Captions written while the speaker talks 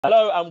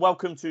Hello and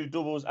welcome to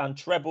Doubles and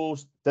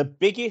Trebles. The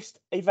biggest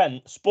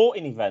event,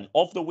 sporting event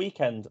of the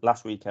weekend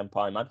last weekend,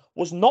 Pie Man,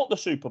 was not the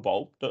Super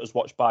Bowl that was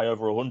watched by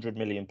over 100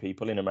 million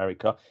people in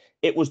America.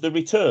 It was the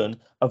return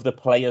of the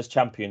Players'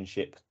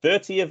 Championship.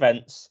 30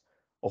 events,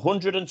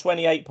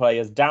 128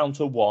 players down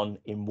to one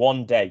in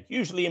one day,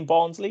 usually in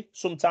Barnsley,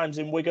 sometimes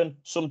in Wigan,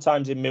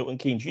 sometimes in Milton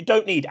Keynes. You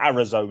don't need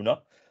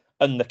Arizona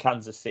and the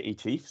Kansas City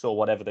Chiefs or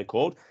whatever they're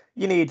called.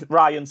 You need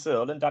Ryan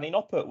Searle and Danny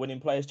Noppert winning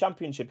Players'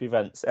 Championship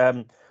events.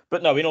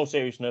 But no, in all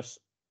seriousness,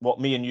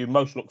 what me and you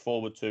most look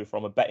forward to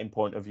from a betting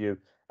point of view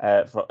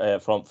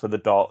for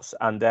the darts.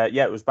 And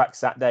yeah, it was back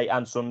Saturday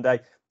and Sunday.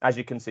 As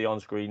you can see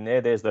on screen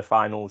there's the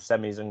finals,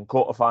 semis, and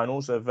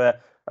quarterfinals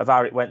of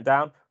how it went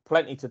down.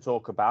 Plenty to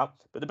talk about.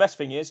 But the best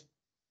thing is,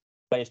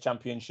 Players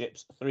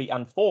Championships 3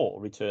 and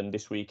 4 return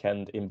this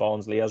weekend in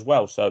Barnsley as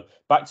well. So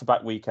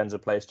back-to-back weekends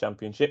of Players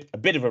Championship, a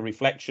bit of a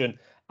reflection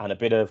and a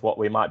bit of what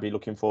we might be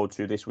looking forward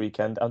to this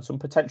weekend and some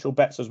potential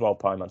bets as well,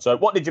 Pyman. So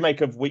what did you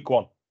make of week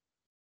one?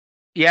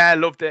 Yeah, I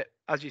loved it.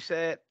 As you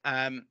say,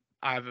 I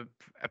have a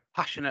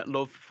passionate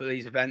love for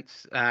these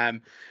events. I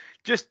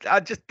just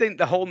think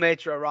the whole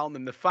nature around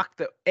them, the fact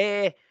that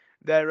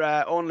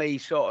they're only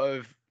sort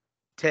of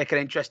taken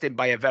interest in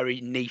by a very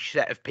niche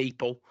set of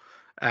people.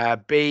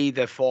 B,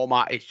 the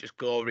format is just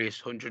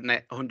glorious,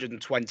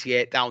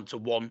 128 down to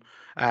one,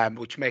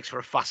 which makes for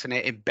a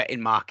fascinating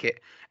betting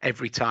market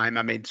every time.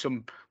 I mean,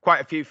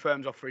 quite a few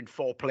firms offering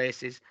 4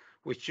 places,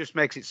 which just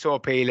makes it so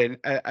appealing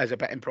as a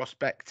betting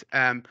prospect.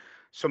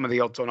 Some of the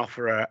odds on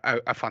offer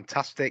are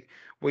fantastic.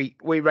 We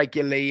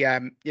regularly,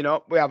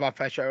 we have our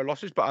fair share of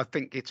losses, but I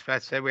think it's fair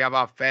to say we have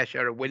our fair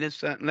share of winners,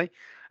 certainly.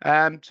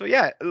 So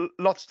yeah,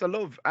 lots to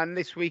love. And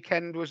this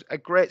weekend was a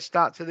great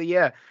start to the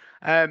year.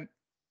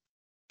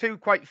 Two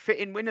quite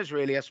fitting winners,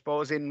 really, I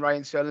suppose, in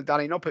Ryan Searle and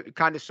Danny Noppert. It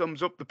kind of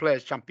sums up the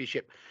Players'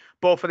 Championship.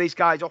 Both of these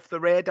guys off the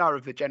radar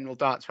of the general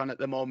darts fan at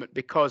the moment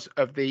because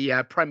of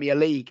the Premier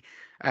League.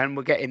 And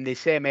we're getting the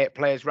same 8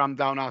 players rammed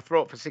down our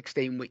throat for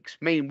 16 weeks.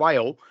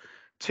 Meanwhile,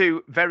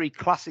 2 very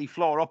classy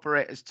floor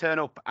operators turn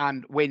up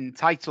and win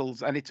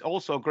titles. And it's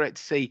also great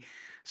to see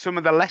some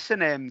of the lesser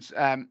names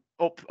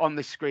up on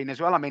this screen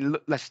as well. I mean,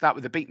 let's start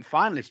with the beaten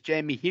finalists,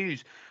 Jamie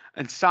Hughes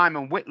and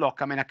Simon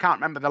Whitlock. I mean, I can't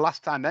remember the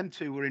last time them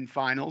two were in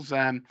finals.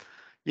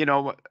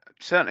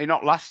 Certainly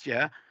not last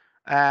year.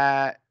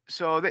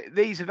 So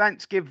these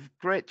events give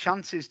great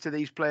chances to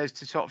these players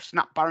to sort of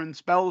snap barren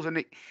spells,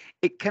 and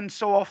it can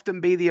so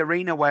often be the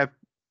arena where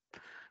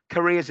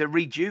careers are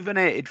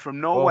rejuvenated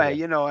from nowhere,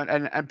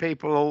 and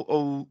people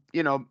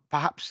will,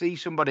 perhaps see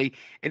somebody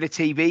in a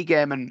TV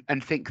game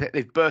and think that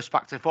they've burst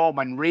back to form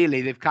when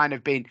really they've kind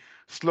of been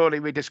slowly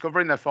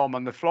rediscovering their form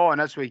on the floor.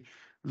 And as we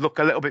look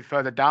a little bit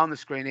further down the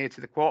screen here to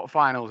the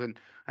quarterfinals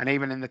and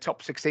even in the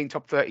top 16,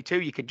 top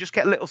 32, you can just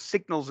get little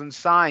signals and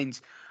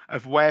signs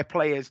of where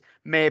players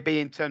may be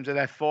in terms of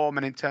their form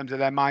and in terms of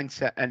their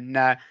mindset. And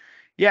I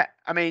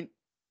mean,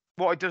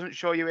 what it doesn't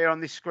show you here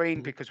on this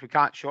screen, because we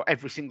can't show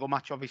every single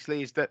match,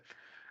 obviously, is that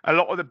a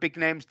lot of the big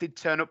names did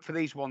turn up for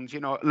these ones.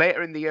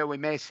 Later in the year, we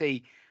may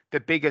see the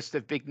biggest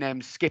of big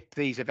names skip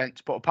these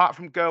events. But apart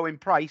from Gerwyn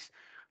Price,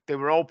 they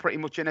were all pretty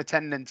much in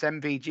attendance.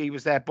 MVG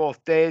was there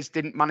both days,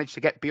 didn't manage to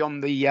get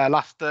beyond the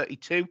last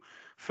 32.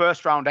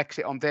 First round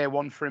exit on day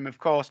one for him, of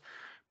course.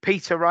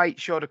 Peter Wright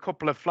showed a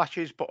couple of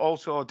flashes, but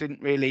also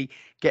didn't really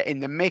get in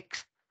the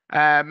mix.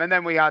 And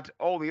then we had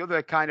all the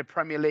other kind of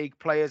Premier League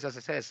players, as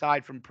I say,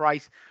 aside from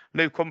Price.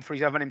 Luke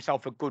Humphries having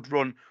himself a good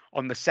run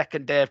on the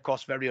second day, of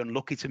course, very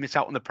unlucky to miss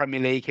out on the Premier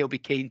League. He'll be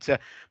keen to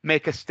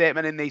make a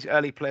statement in these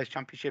early Players'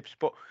 Championships.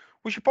 But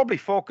we should probably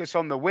focus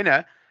on the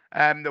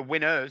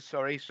winners,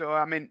 sorry. So,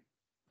 I mean,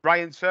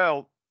 Ryan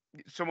Searle,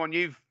 someone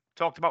you've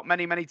talked about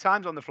many, many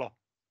times on the floor.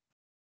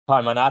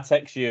 Hi, man. I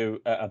text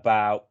you at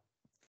about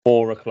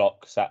 4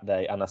 o'clock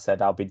Saturday, and I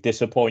said I'll be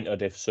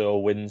disappointed if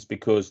Searle wins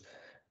because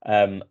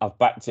I've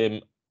backed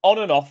him on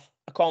and off.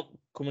 I can't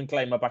come and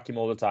claim I back him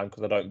all the time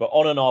because I don't, but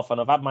on and off, and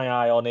I've had my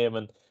eye on him.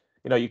 And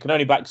you can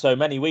only back so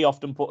many. We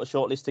often put a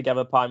shortlist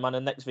together, Pie Man,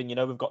 and next thing you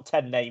know, we've got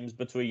 10 names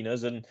between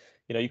us, and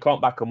you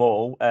can't back them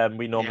all.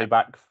 We normally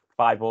back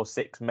 5 or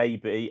 6,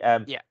 maybe.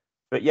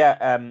 But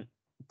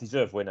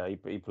deserved winner.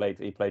 He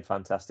played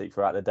fantastic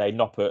throughout the day.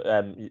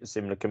 Noppert,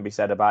 similar can be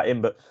said about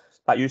him, but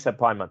like you said,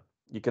 Pie Man,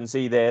 you can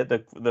see there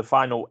the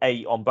final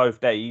 8 on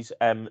both days.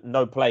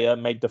 No player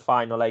made the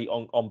final 8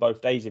 on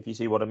both days, if you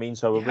see what I mean.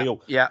 So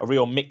a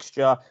real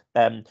mixture.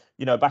 Back in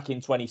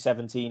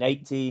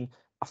 2017-18,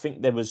 I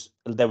think there was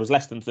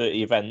less than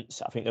 30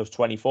 events. I think there was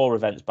 24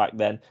 events back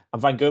then,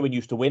 and Van Gerwen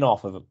used to win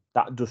off of them.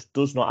 That just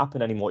does not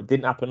happen anymore. It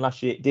didn't happen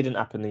last year. It didn't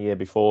happen the year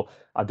before.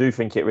 I do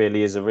think it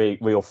really is a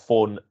real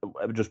fun,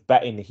 just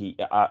betting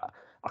heat.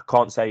 I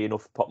can't say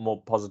enough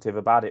more positive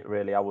about it,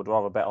 really. I would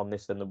rather bet on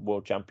this than the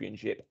World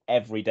Championship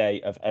every day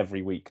of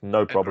every week.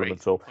 No problem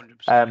at all.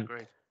 100%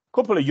 agree.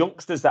 Couple of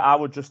youngsters that I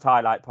would just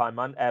highlight, Pie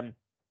Man.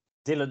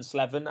 Dylan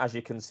Slevin, as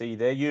you can see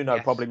there,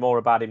 probably more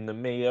about him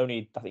than me.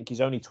 I think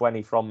he's only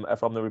 20 from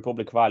the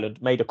Republic of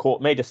Ireland. Made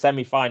a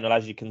semi-final,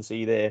 as you can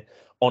see there,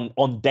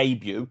 on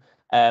debut.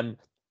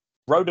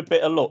 Rode a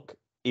bit of luck.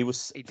 He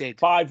was He did.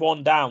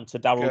 5-1 down to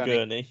Daryl Gurney.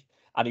 Gurney,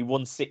 and he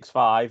won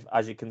 6-5,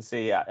 as you can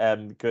see.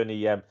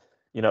 Gurney,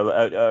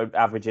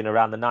 averaging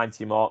around the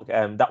 90 mark.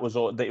 It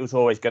was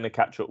always going to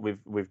catch up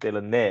with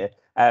Dylan there.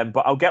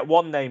 But I'll get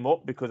one name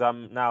up because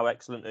I'm now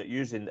excellent at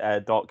using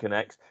Dart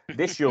Connects.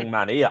 This young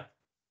man here.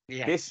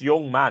 Yes. This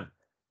young man.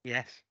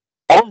 Yes.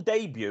 On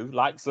debut,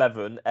 like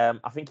Slevin,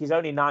 I think he's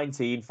only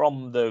 19,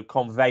 from the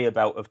conveyor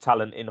belt of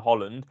talent in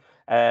Holland.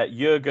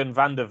 Jurgen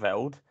van der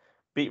Velde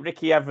beat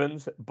Ricky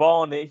Evans,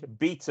 Barney,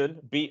 Beaton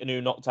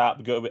who knocked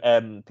out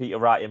Peter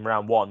Wright in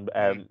round one,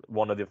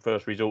 one of the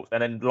first results,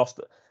 and then lost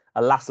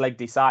a last leg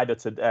decider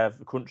to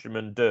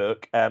countryman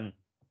Dirk.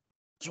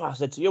 So I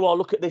said to you,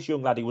 look at this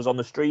young lad. He was on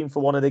the stream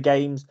for one of the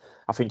games.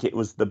 I think it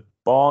was the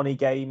Barney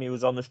game. He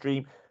was on the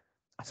stream.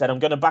 I said, I'm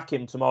going to back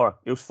him tomorrow.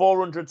 It was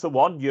 400 to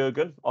 1,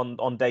 Jurgen,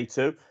 on day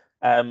 2.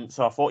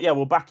 So I thought,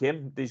 we'll back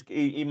him.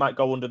 He might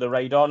go under the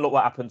radar. And look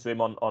what happened to him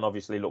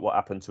look what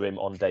happened to him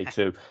on day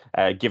 2.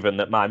 Given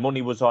that my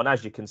money was on,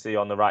 as you can see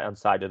on the right-hand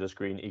side of the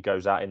screen, he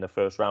goes out in the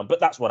first round. But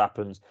that's what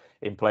happens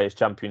in Players'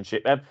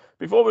 Championship.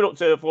 Before we look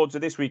forward to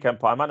this weekend,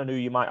 Pie Man, I knew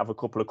you might have a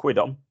couple of quid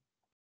on.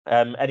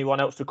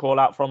 Anyone else to call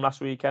out from last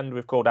weekend?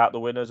 We've called out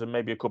the winners and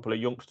maybe a couple of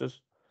youngsters.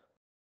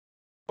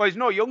 Well, he's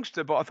no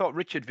youngster, but I thought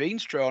Richard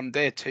Veenstra on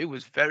day 2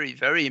 was very,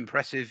 very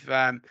impressive.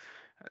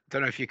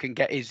 Don't know if you can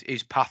get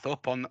his path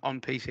up on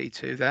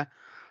PC2 there.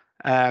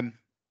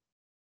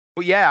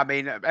 But yeah, I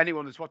mean,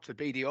 anyone that's watched the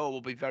BDO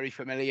will be very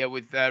familiar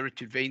with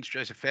Richard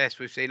Veenstra as a face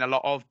we've seen a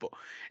lot of. But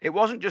it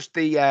wasn't just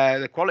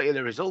the quality of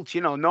the results.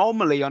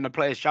 Normally on a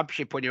Players'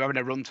 Championship, when you're having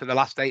a run to the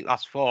last 8,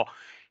 last 4,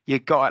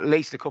 you've got at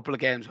least a couple of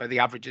games where the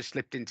average has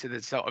slipped into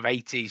the sort of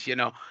 80s,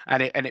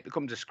 and it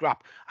becomes a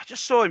scrap. I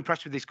just so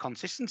impressed with his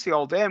consistency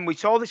all day, and we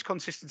saw this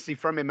consistency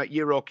from him at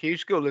Euro Q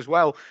School as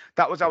well.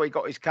 That was how he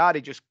got his card.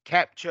 He just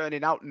kept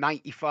churning out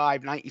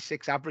 95,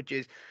 96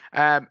 averages.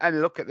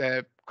 And look at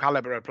the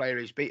caliber of player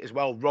he's beat as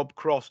well. Rob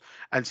Cross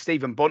and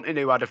Stephen Bunting,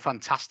 who had a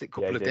fantastic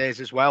couple of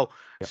days as well.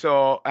 Yeah.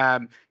 So,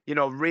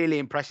 really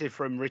impressive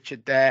from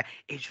Richard there.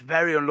 He's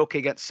very unlucky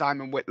against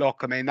Simon Whitlock.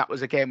 I mean, that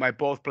was a game where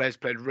both players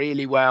played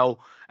really well.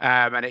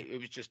 And it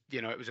was just,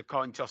 it was a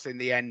coin toss in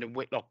the end, and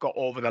Whitlock got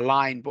over the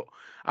line. But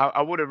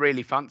I would have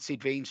really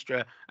fancied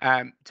Veenstra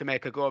to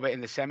make a go of it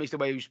in the semis, the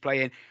way he was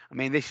playing. I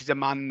mean, this is a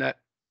man that,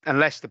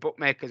 unless the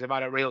bookmakers have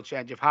had a real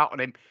change of heart on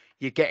him,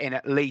 you're getting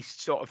at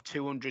least sort of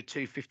 200,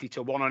 250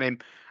 to 1 on him.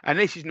 And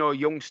this is no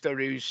youngster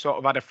who's sort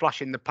of had a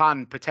flash in the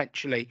pan,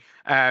 potentially.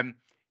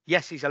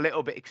 Yes, he's a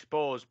little bit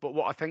exposed, but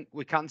what I think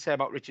we can say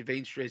about Richard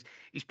Veenstra is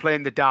he's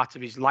playing the dart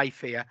of his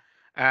life here.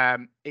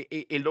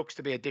 He looks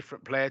to be a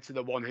different player to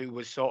the one who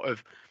was sort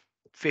of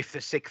 5th or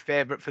 6th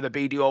favourite for the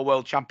BDO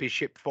World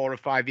Championship 4 or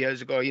 5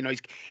 years ago.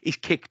 He's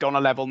kicked on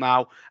a level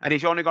now, and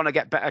he's only going to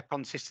get better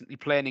consistently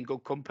playing in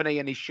good company,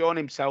 and he's shown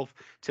himself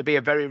to be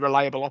a very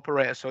reliable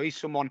operator. So he's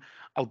someone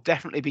I'll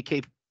definitely be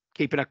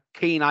keeping a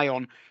keen eye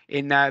on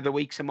in the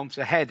weeks and months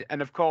ahead.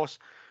 And of course,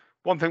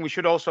 one thing we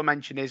should also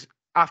mention is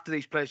after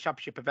these Players'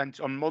 Championship events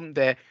on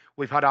Monday,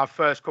 we've had our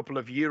first couple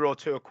of Euro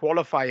Tour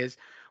qualifiers,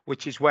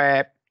 which is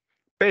where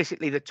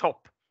basically the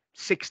top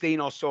 16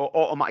 or so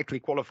automatically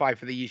qualify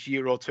for these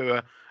Euro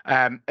Tour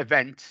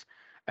events,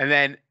 and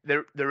then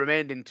the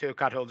remaining tour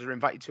card holders are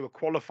invited to a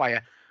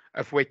qualifier,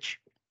 of which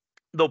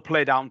they'll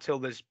play down till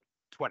there's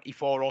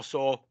 24 or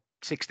so,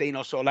 16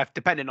 or so left,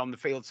 depending on the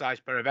field size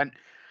per event.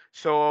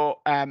 So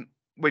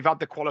we've had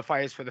the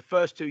qualifiers for the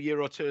first 2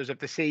 Euro Tours of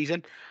the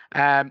season.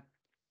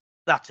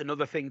 That's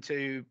another thing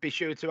to be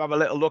sure to have a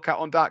little look at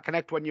on Dart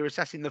Connect when you're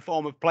assessing the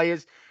form of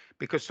players,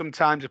 because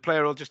sometimes a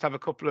player will just have a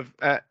couple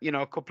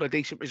of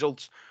decent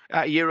results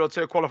at a Euro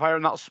Tour qualifier,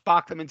 and that'll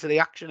spark them into the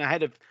action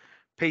ahead of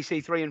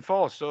PC3 and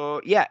 4.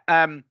 So yeah,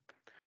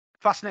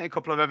 fascinating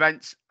couple of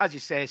events. As you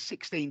say,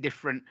 16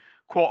 different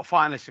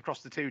quarterfinalists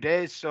across the 2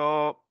 days.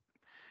 So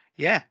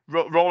yeah,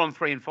 roll on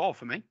 3 and 4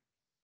 for me.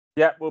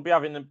 Yeah, we'll be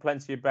having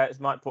plenty of bets.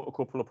 Might put a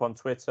couple up on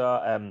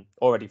Twitter.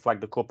 Already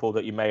flagged a couple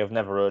that you may have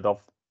never heard of.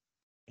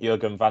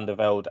 Jurgen van der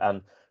Velde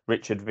and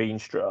Richard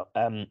Veenstra.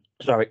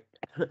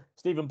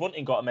 Stephen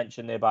Bunting got a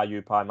mention there by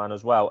you, Pie Man,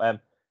 as well.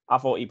 I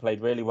thought he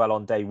played really well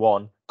on day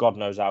 1. God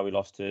knows how he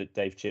lost to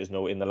Dave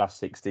Chisnell in the last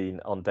 16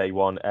 on day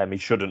 1. He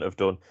shouldn't have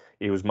done.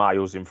 He was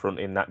miles in front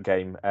in that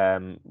game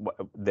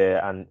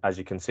there, and as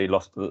you can see,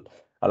 lost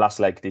a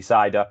last leg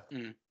decider.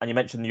 And you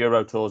mentioned the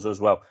Euro Tours as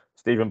well.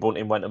 Stephen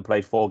Bunting went and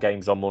played 4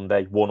 games on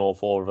Monday, won all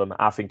 4 of them.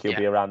 I think he'll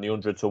be around the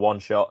 100 to 1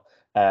 shot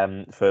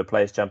for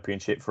Players'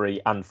 Championship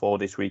 3 and 4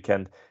 this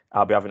weekend.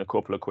 I'll be having a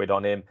couple of quid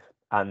on him.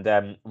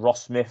 And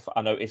Ross Smith,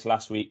 I noticed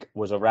last week,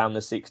 was around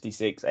the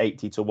 66,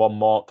 80 to 1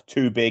 mark.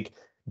 Too big.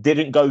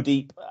 Didn't go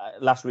deep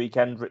last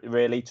weekend,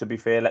 really, to be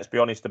fair. Let's be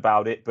honest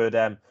about it.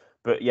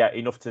 But yeah,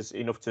 enough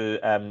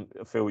to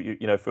fill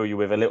you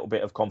with a little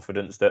bit of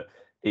confidence that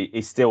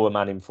he's still a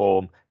man in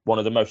form. One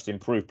of the most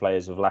improved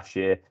players of last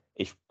year.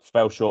 He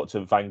fell short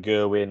to Van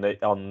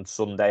Gerwen on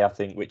Sunday, I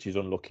think, which is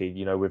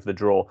unlucky, with the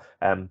draw.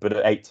 But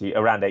at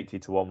around 80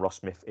 to 1, Ross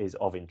Smith is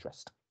of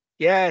interest.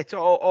 Yeah, it's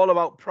all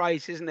about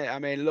price, isn't it? I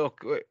mean,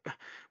 look,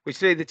 we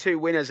see the two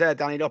winners there,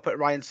 Danny Noppert,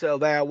 Ryan Searle.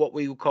 They are what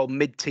we would call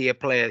mid-tier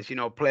players.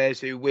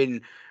 Players who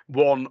win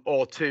 1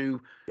 or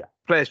 2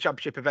 Players'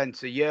 Championship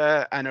events a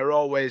year and are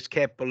always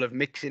capable of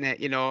mixing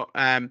it.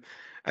 And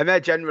they're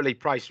generally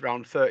priced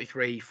around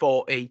 33,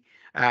 40,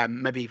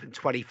 maybe even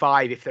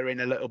 25 if they're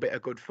in a little bit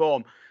of good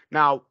form.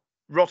 Now,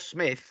 Ross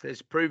Smith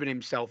has proven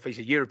himself. He's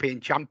a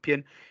European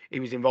champion. He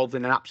was involved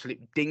in an absolute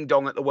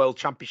ding-dong at the World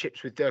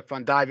Championships with Dirk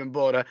van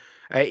Dijvenbode.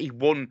 He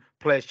won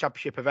Players'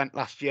 Championship event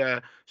last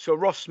year. So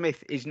Ross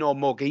Smith is no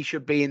mug. He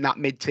should be in that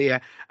mid-tier.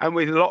 And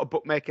with a lot of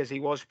bookmakers, he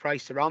was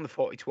priced around the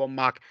 40-1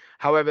 mark.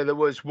 However, there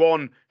was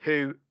one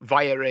who,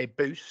 via a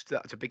boost,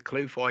 that's a big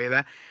clue for you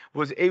there,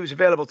 he was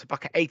available to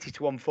back at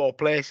 80-1 4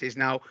 places.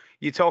 Now,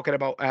 you're talking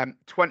about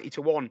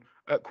 20-1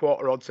 at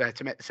quarter odds there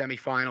to make the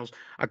semi-finals.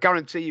 I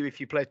guarantee you, if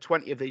you play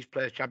 20 of these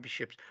Players'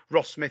 Championships,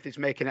 Ross Smith is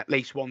making at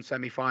least one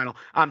semi-final.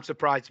 I'm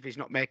surprised if he's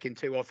not making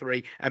 2 or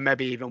 3 and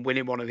maybe even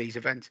winning one of these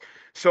events.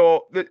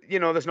 So,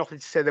 there's nothing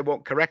to say they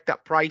won't correct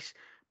that price,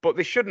 but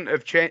they shouldn't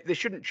have changed. They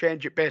shouldn't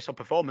change it based on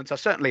performance. I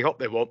certainly hope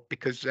they won't,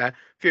 because a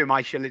few of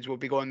my shillings will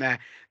be going there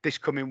this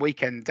coming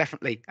weekend.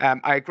 Definitely.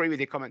 I agree with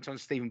your comments on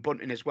Stephen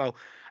Bunting as well.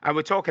 And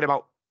we're talking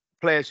about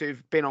players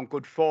who've been on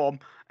good form.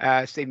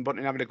 Stephen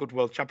Bunting having a good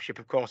World Championship,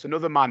 of course.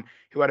 Another man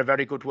who had a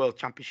very good World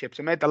Championship.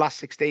 So made the last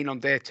 16 on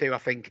day 2, I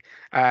think,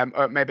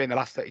 or maybe in the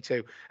last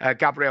 32.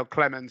 Gabriel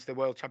Clemens, the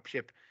World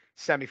Championship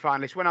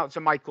semi-finalist, went out to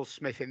Michael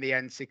Smith in the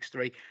end,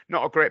 6-3.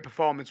 Not a great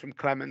performance from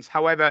Clemens.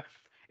 However,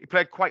 he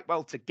played quite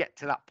well to get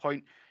to that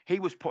point. He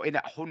was put in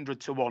at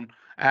 100-1.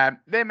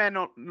 They may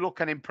not look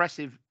an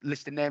impressive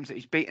list of names that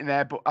he's beaten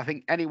there, but I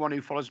think anyone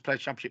who follows the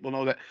Players' Championship will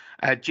know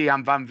that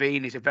Gian Van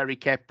Veen is a very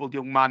capable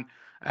young man.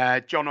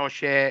 John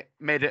O'Shea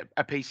made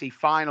a PC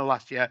final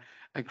last year,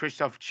 and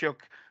Christoph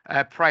Chuk,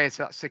 prior to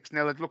that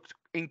 6-0, had looked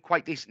in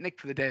quite decent nick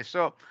for the day.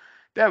 So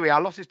there we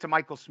are. Losses to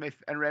Michael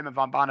Smith and Raymond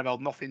van Barneveld,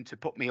 nothing to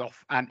put me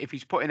off. And if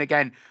he's put in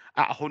again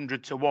at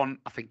 100-1,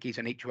 I think he's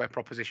an each-way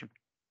proposition.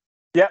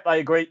 Yep, I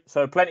agree.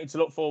 So plenty to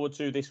look forward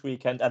to this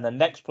weekend. And the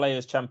next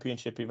Players'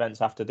 Championship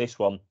events after this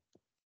one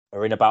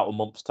are in about a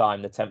month's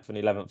time, the 10th and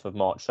 11th of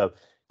March. So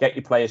get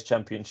your Players'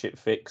 Championship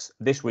fix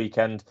this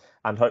weekend,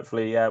 and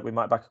hopefully we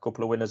might back a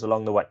couple of winners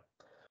along the way.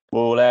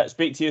 We'll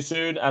speak to you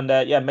soon, and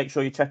make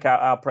sure you check out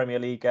our Premier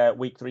League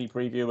Week 3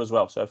 preview as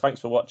well. So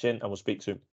thanks for watching, and we'll speak soon.